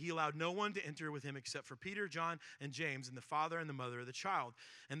that he allowed no one to enter with him except for Peter, John, and James, and the father and the mother of the child.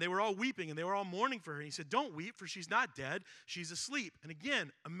 And they were all weeping, and they were all mourning for her. And he said, don't weep, for she's not dead. She's asleep. And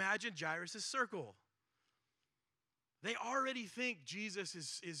again, imagine Jairus' circle. They already think Jesus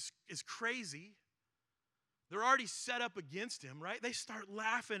is crazy. They're already set up against him, right? They start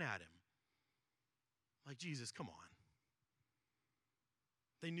laughing at him. Like, Jesus, come on.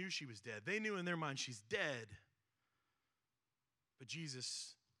 They knew she was dead. They knew in their mind she's dead. But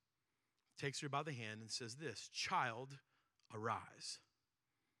Jesus takes her by the hand and says this, child, arise.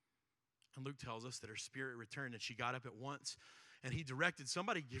 And Luke tells us that her spirit returned and she got up at once. And he directed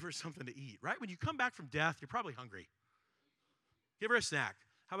somebody give her something to eat, right? When you come back from death, you're probably hungry. Give her a snack.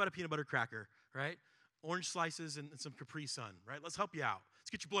 How about a peanut butter cracker, right? Orange slices and some Capri Sun, right? Let's help you out. Let's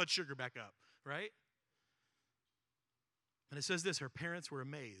get your blood sugar back up, right? And it says this, her parents were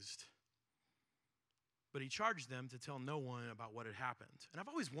amazed. But he charged them to tell no one about what had happened. And I've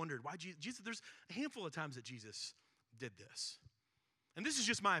always wondered why Jesus, there's a handful of times that Jesus did this. And this is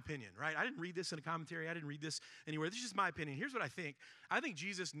just my opinion, right? I didn't read this in a commentary. I didn't read this anywhere. This is just my opinion. Here's what I think. I think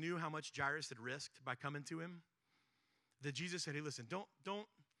Jesus knew how much Jairus had risked by coming to him. That Jesus said, hey, listen, don't,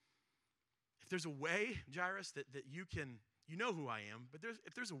 if there's a way, Jairus, that you can, you know who I am, but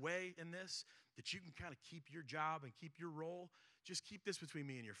if there's a way in this that you can kind of keep your job and keep your role, just keep this between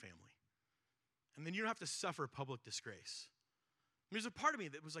me and your family. And then you don't have to suffer public disgrace. There's a part of me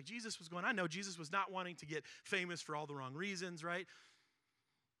that was like, Jesus was going, I know Jesus was not wanting to get famous for all the wrong reasons, right?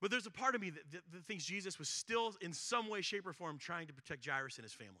 But there's a part of me that thinks Jesus was still in some way, shape, or form trying to protect Jairus and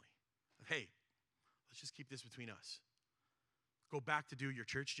his family. Hey, let's just keep this between us. Go back to do your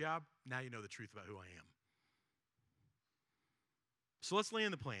church job. Now you know the truth about who I am. So let's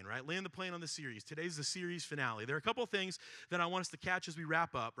land the plane, right? Land the plane on the series. Today's the series finale. There are a couple of things that I want us to catch as we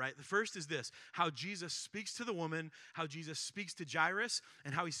wrap up, right? The first is this, how Jesus speaks to the woman, how Jesus speaks to Jairus,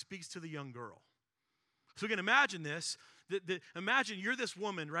 and how he speaks to the young girl. So we can imagine this, Imagine you're this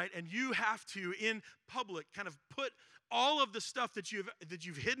woman, right? And you have to, in public, kind of put all of the stuff that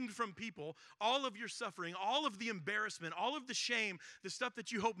you've hidden from people, all of your suffering, all of the embarrassment, all of the shame, the stuff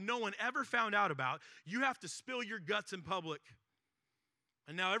that you hope no one ever found out about, you have to spill your guts in public.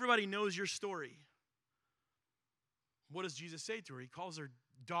 And now everybody knows your story. What does Jesus say to her? He calls her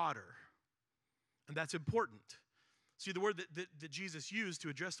daughter. And that's important. See, the word that Jesus used to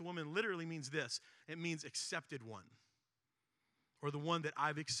address the woman literally means this. It means accepted one. Or the one that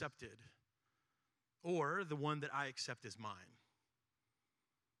I've accepted. Or the one that I accept as mine.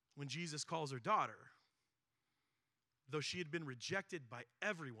 When Jesus calls her daughter, though she had been rejected by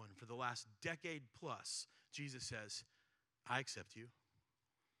everyone for the last decade plus, Jesus says, I accept you.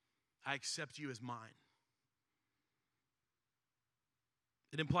 I accept you as mine.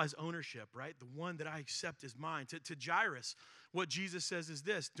 It implies ownership, right? The one that I accept is mine. To Jairus, what Jesus says is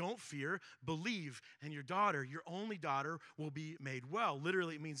this: don't fear, believe, and your daughter, your only daughter, will be made well.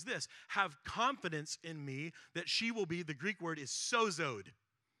 Literally, it means this: have confidence in me that she will be, the Greek word is sozoed,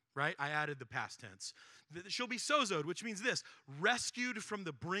 right? I added the past tense. She'll be sozoed, which means this: rescued from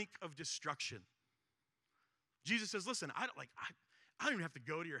the brink of destruction. Jesus says, listen, I don't even have to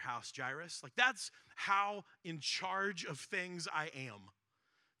go to your house, Jairus. Like, that's how in charge of things I am.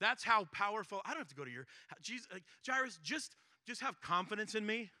 That's how powerful. I don't have to go to your Jesus. Jairus, just have confidence in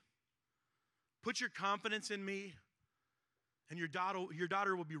me. Put your confidence in me, and your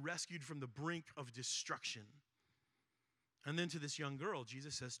daughter will be rescued from the brink of destruction. And then to this young girl,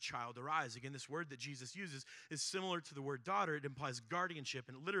 Jesus says, child, arise. Again, this word that Jesus uses is similar to the word daughter. It implies guardianship,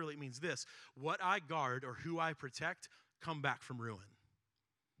 and it literally means this: what I guard or who I protect, come back from ruin.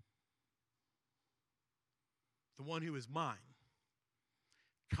 The one who is mine,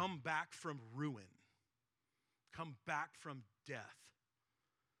 come back from ruin. Come back from death.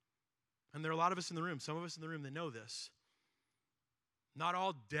 And there are a lot of us in the room, some of us in the room that know this. Not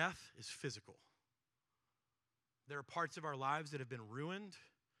all death is physical. There are parts of our lives that have been ruined.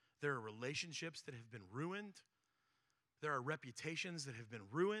 There are relationships that have been ruined. There are reputations that have been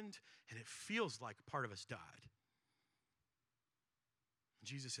ruined, and it feels like part of us died.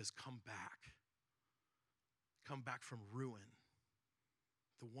 Jesus says, come back. Come back from ruin.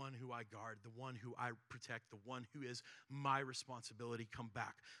 The one who I guard, the one who I protect, the one who is my responsibility, come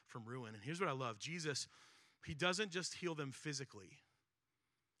back from ruin. And here's what I love. Jesus, he doesn't just heal them physically.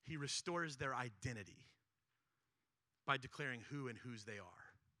 He restores their identity by declaring who and whose they are.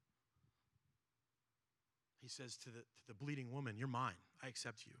 He says to the bleeding woman, you're mine. I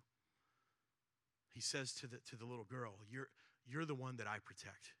accept you. He says to the little girl, you're the one that I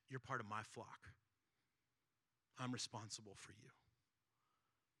protect. You're part of my flock. I'm responsible for you.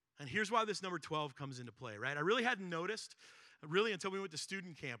 And here's why this number 12 comes into play, right? I really hadn't noticed, until we went to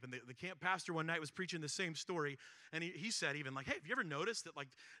student camp. And the camp pastor one night was preaching the same story. And he said even like, hey, have you ever noticed that like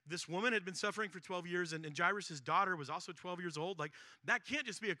this woman had been suffering for 12 years and Jairus' daughter was also 12 years old? Like, that can't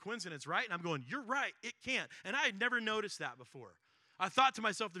just be a coincidence, right? And I'm going, you're right, it can't. And I had never noticed that before. I thought to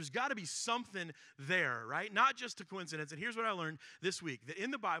myself, there's got to be something there, right? Not just a coincidence. And here's what I learned this week, that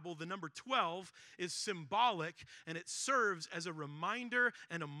in the Bible, the number 12 is symbolic, and it serves as a reminder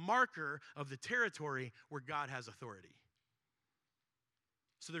and a marker of the territory where God has authority.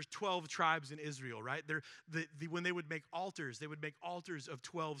 So there's 12 tribes in Israel, right? When they would make altars, they would make altars of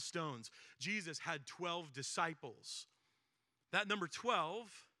 12 stones. Jesus had 12 disciples. That number 12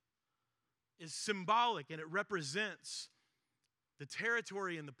 is symbolic, and it represents the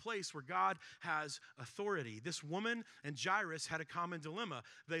territory and the place where God has authority. This woman and Jairus had a common dilemma.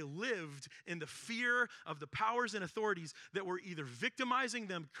 They lived in the fear of the powers and authorities that were either victimizing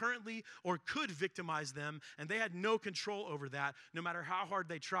them currently or could victimize them, and they had no control over that, no matter how hard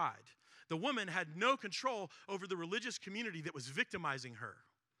they tried. The woman had no control over the religious community that was victimizing her.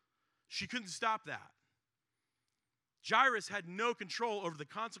 She couldn't stop that. Jairus had no control over the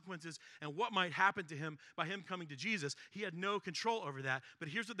consequences and what might happen to him by him coming to Jesus. He had no control over that. But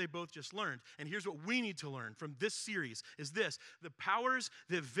here's what they both just learned. And here's what we need to learn from this series is this: the powers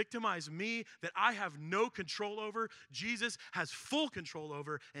that victimize me, that I have no control over, Jesus has full control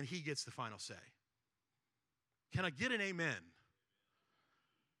over, and he gets the final say. Can I get an amen?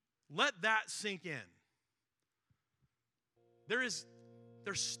 Let that sink in. There's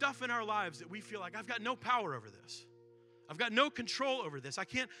stuff in our lives that we feel like, I've got no power over this. I've got no control over this. I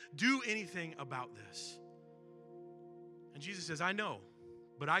can't do anything about this. And Jesus says, I know,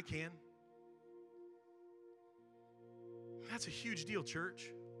 but I can. That's a huge deal, church.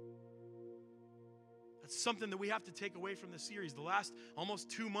 That's something that we have to take away from this series. The last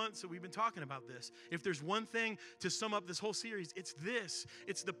almost 2 months that we've been talking about this. If there's one thing to sum up this whole series, it's this.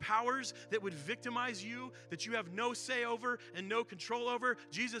 It's the powers that would victimize you, that you have no say over and no control over.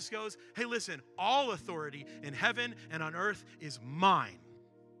 Jesus goes, hey, listen, all authority in heaven and on earth is mine.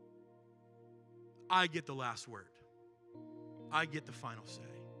 I get the last word. I get the final say.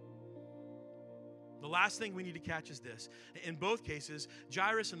 The last thing we need to catch is this. In both cases,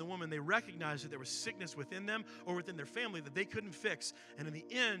 Jairus and the woman, they recognized that there was sickness within them or within their family that they couldn't fix. And in the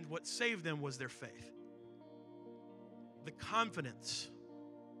end, what saved them was their faith. The confidence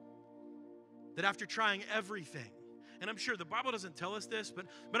that after trying everything, and I'm sure the Bible doesn't tell us this, but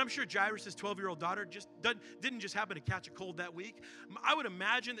I'm sure Jairus' 12-year-old daughter didn't just happen to catch a cold that week. I would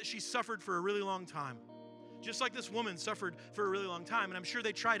imagine that she suffered for a really long time. Just like this woman suffered for a really long time. And I'm sure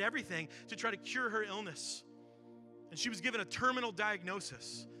they tried everything to try to cure her illness. And she was given a terminal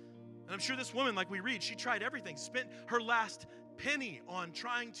diagnosis. And I'm sure this woman, like we read, she tried everything, spent her last penny on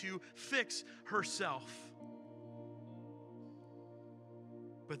trying to fix herself.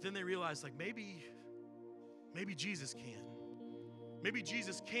 But then they realized, like, maybe Jesus can. Maybe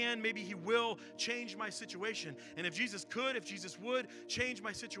Jesus can, maybe he will change my situation. And if Jesus could, if Jesus would change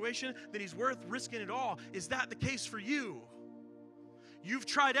my situation, then he's worth risking it all. Is that the case for you? You've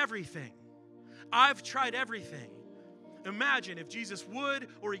tried everything. I've tried everything. Imagine if Jesus would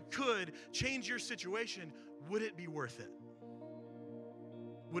or he could change your situation, would it be worth it?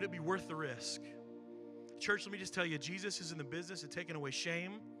 Would it be worth the risk? Church, let me just tell you, Jesus is in the business of taking away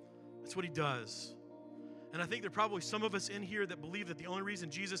shame. That's what he does. And I think there are probably some of us in here that believe that the only reason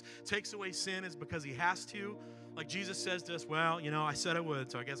Jesus takes away sin is because he has to. Like Jesus says to us, well, I said I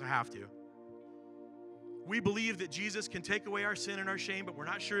would, so I guess I have to. We believe that Jesus can take away our sin and our shame, but we're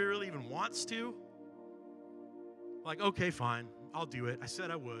not sure he really even wants to. Like, okay, fine, I'll do it. I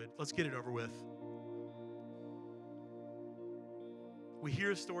said I would. Let's get it over with. We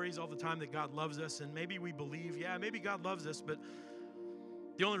hear stories all the time that God loves us, and maybe we believe, yeah, maybe God loves us, but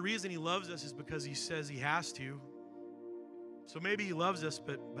the only reason he loves us is because he says he has to. So maybe he loves us,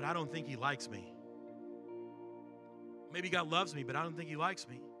 but I don't think he likes me. Maybe God loves me, but I don't think he likes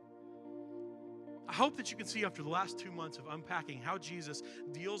me. I hope that you can see after the last 2 months of unpacking how Jesus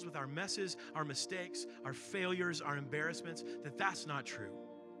deals with our messes, our mistakes, our failures, our embarrassments, that that's not true.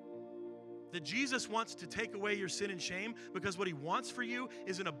 That Jesus wants to take away your sin and shame because what he wants for you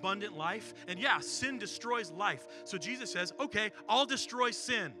is an abundant life. And yeah, sin destroys life. So Jesus says, okay, I'll destroy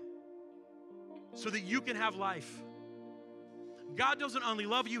sin so that you can have life. God doesn't only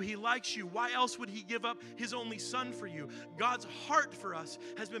love you, he likes you. Why else would he give up his only son for you? God's heart for us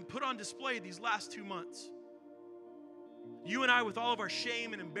has been put on display these last 2 months. You and I, with all of our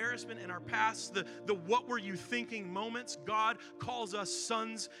shame and embarrassment and our past, the what were you thinking moments, God calls us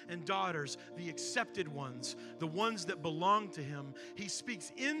sons and daughters, the accepted ones, the ones that belong to him. He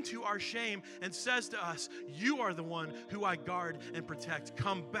speaks into our shame and says to us, you are the one who I guard and protect.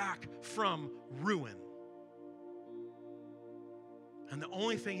 Come back from ruin. And the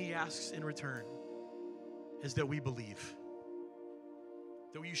only thing he asks in return is that we believe.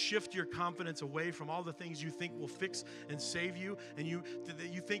 That you shift your confidence away from all the things you think will fix and save you and that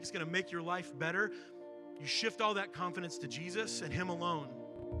you think is going to make your life better. You shift all that confidence to Jesus and him alone.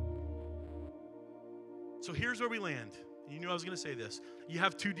 So here's where we land. You knew I was going to say this. You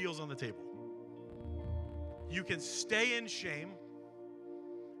have 2 deals on the table. You can stay in shame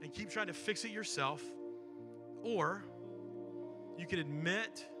and keep trying to fix it yourself, or you can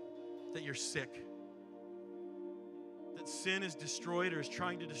admit that you're sick. That sin is destroyed or is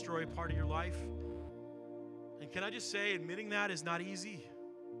trying to destroy a part of your life. And can I just say, admitting that is not easy.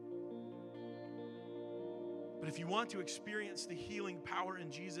 But if you want to experience the healing power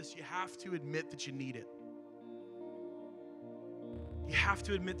in Jesus, you have to admit that you need it. You have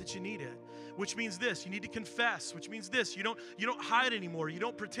to admit that you need it, which means this, you need to confess, which means this, you don't hide anymore, you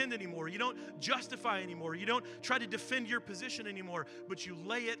don't pretend anymore, you don't justify anymore, you don't try to defend your position anymore, but you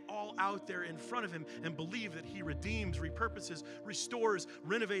lay it all out there in front of him and believe that he redeems, repurposes, restores,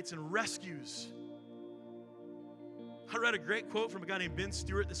 renovates, and rescues. I read a great quote from a guy named Ben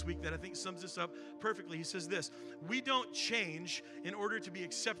Stewart this week that I think sums this up perfectly. He says this, we don't change in order to be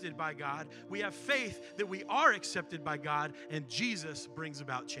accepted by God. We have faith that we are accepted by God, and Jesus brings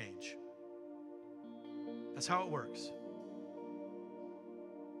about change. That's how it works.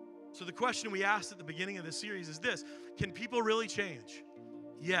 So the question we asked at the beginning of this series is this, can people really change?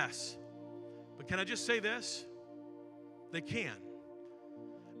 Yes. But can I just say this? They can.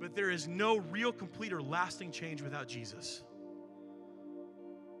 But there is no real, complete, or lasting change without Jesus.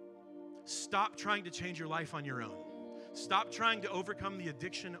 Stop trying to change your life on your own. Stop trying to overcome the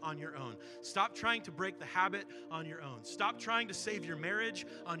addiction on your own. Stop trying to break the habit on your own. Stop trying to save your marriage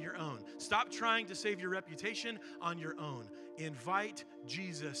on your own. Stop trying to save your reputation on your own. Invite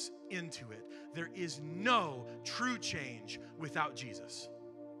Jesus into it. There is no true change without Jesus.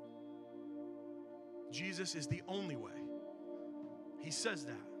 Jesus is the only way. He says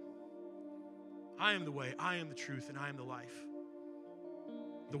that. I am the way, I am the truth, and I am the life.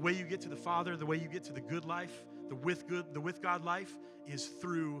 The way you get to the Father, the way you get to the good life, the with God life is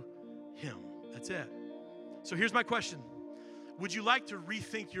through Him. That's it. So here's my question. Would you like to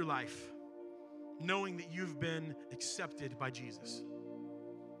rethink your life knowing that you've been accepted by Jesus?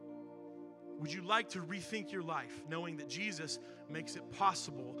 Would you like to rethink your life knowing that Jesus makes it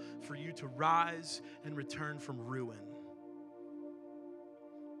possible for you to rise and return from ruin?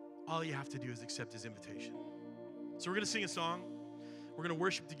 All you have to do is accept His invitation. So we're going to sing a song. We're going to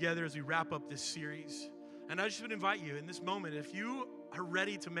worship together as we wrap up this series. And I just would invite you in this moment, if you are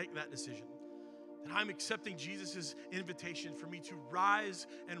ready to make that decision, that I'm accepting Jesus' invitation for me to rise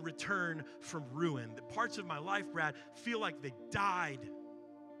and return from ruin, that parts of my life, Brad, feel like they died.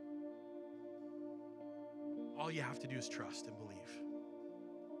 All you have to do is trust and believe.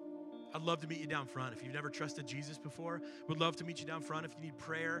 I'd love to meet you down front. If you've never trusted Jesus before, would love to meet you down front. If you need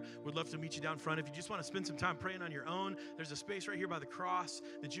prayer, would love to meet you down front. If you just want to spend some time praying on your own, there's a space right here by the cross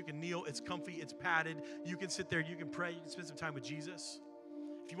that you can kneel. It's comfy, it's padded. You can sit there, you can pray, you can spend some time with Jesus.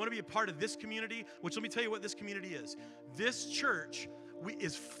 If you want to be a part of this community, which let me tell you what this community is. This church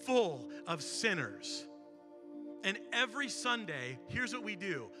is full of sinners. And every Sunday, here's what we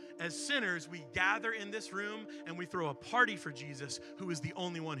do. As sinners, we gather in this room and we throw a party for Jesus, who is the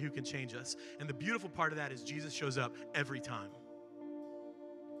only one who can change us. And the beautiful part of that is Jesus shows up every time.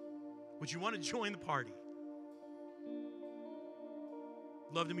 Would you want to join the party?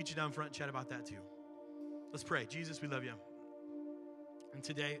 Love to meet you down front and chat about that too. Let's pray. Jesus, we love you. And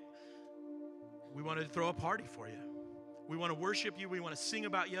today, we want to throw a party for you. We want to worship you. We want to sing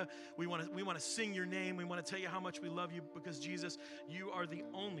about you. We want to sing your name. We want to tell you how much we love you because, Jesus, you are the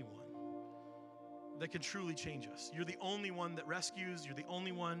only one that can truly change us. You're the only one that rescues. You're the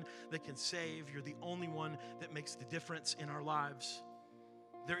only one that can save. You're the only one that makes the difference in our lives.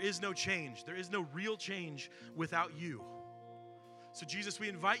 There is no change. There is no real change without you. So, Jesus, we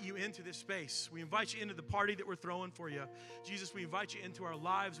invite you into this space. We invite you into the party that we're throwing for you. Jesus, we invite you into our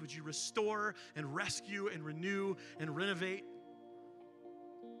lives. Would you restore and rescue and renew and renovate?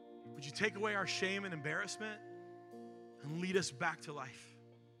 Would you take away our shame and embarrassment and lead us back to life?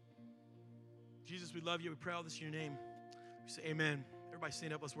 Jesus, we love you. We pray all this in your name. We say amen. Everybody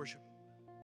stand up. Let's worship.